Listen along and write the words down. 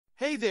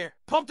Hey there,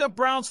 pumped up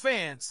Browns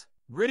fans.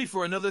 Ready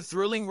for another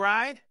thrilling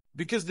ride?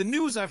 Because the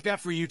news I've got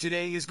for you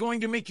today is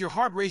going to make your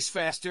heart race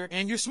faster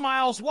and your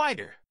smiles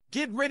wider.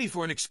 Get ready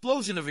for an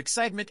explosion of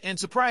excitement and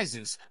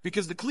surprises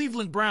because the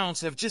Cleveland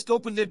Browns have just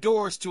opened their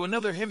doors to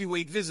another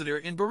heavyweight visitor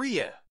in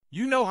Berea.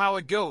 You know how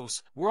it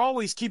goes. We're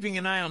always keeping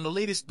an eye on the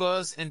latest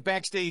buzz and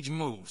backstage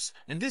moves,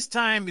 and this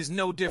time is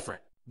no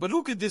different. But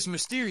who could this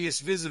mysterious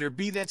visitor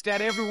be that's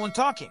got everyone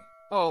talking?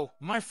 Oh,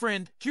 my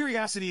friend,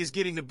 curiosity is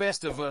getting the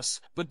best of us,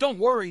 but don't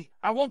worry,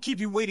 I won't keep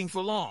you waiting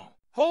for long.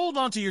 Hold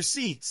on to your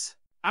seats.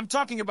 I'm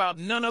talking about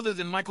none other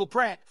than Michael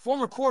Pratt,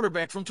 former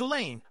quarterback from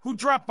Tulane, who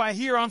dropped by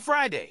here on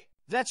Friday.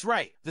 That's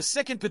right, the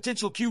second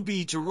potential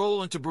QB to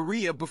roll into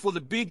Berea before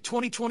the big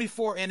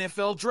 2024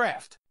 NFL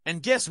Draft.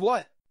 And guess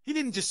what? He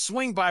didn't just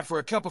swing by for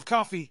a cup of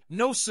coffee,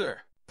 no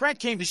sir. Pratt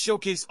came to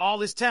showcase all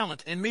his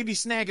talent and maybe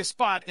snag a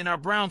spot in our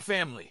Brown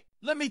family.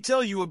 Let me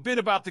tell you a bit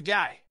about the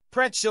guy.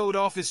 Pratt showed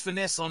off his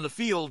finesse on the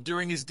field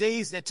during his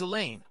days at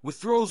Tulane, with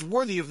throws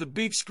worthy of the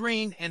big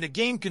screen and a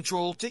game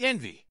control to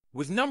envy.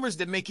 With numbers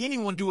that make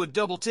anyone do a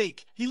double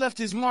take, he left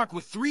his mark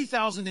with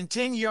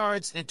 3,010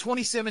 yards and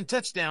 27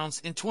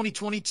 touchdowns in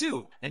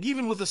 2022, and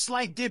even with a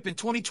slight dip in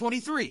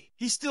 2023,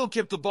 he still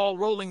kept the ball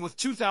rolling with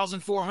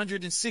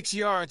 2,406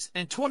 yards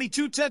and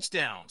 22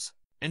 touchdowns.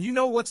 And you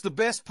know what's the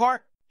best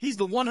part? He's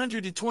the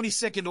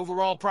 122nd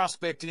overall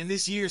prospect in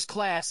this year's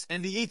class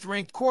and the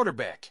 8th-ranked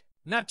quarterback.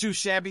 Not too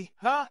shabby,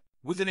 huh?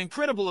 With an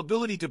incredible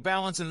ability to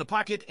balance in the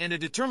pocket and a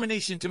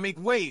determination to make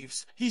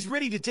waves, he's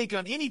ready to take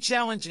on any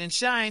challenge and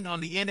shine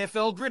on the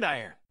NFL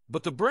gridiron.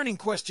 But the burning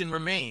question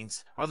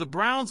remains, are the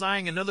Browns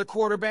eyeing another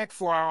quarterback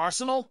for our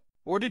arsenal?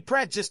 Or did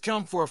Pratt just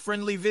come for a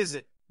friendly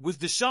visit? With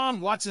Deshaun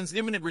Watson's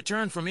imminent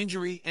return from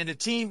injury and a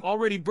team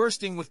already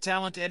bursting with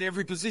talent at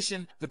every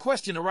position, the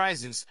question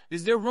arises,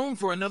 is there room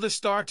for another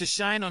star to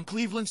shine on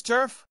Cleveland's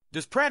turf?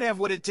 Does Pratt have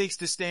what it takes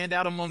to stand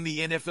out among the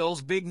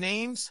NFL's big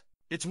names?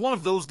 It's one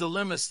of those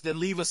dilemmas that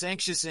leave us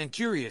anxious and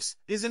curious,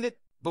 isn't it?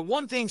 But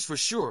one thing's for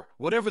sure,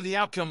 whatever the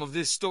outcome of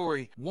this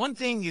story, one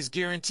thing is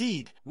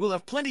guaranteed. We'll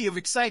have plenty of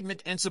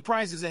excitement and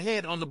surprises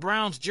ahead on the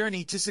Browns'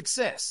 journey to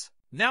success.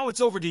 Now it's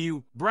over to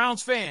you,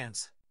 Browns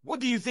fans. What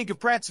do you think of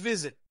Pratt's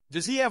visit?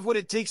 Does he have what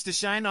it takes to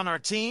shine on our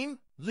team?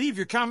 Leave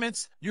your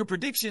comments, your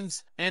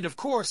predictions, and of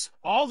course,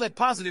 all that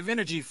positive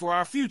energy for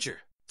our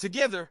future.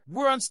 Together,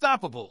 we're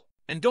unstoppable.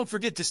 And don't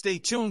forget to stay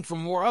tuned for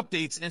more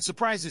updates and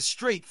surprises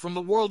straight from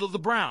the world of the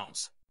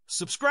Browns.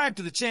 Subscribe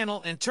to the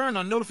channel and turn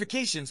on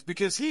notifications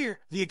because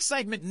here, the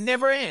excitement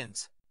never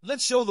ends.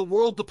 Let's show the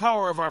world the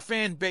power of our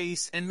fan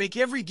base and make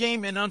every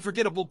game an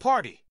unforgettable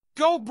party.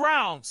 Go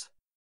Browns!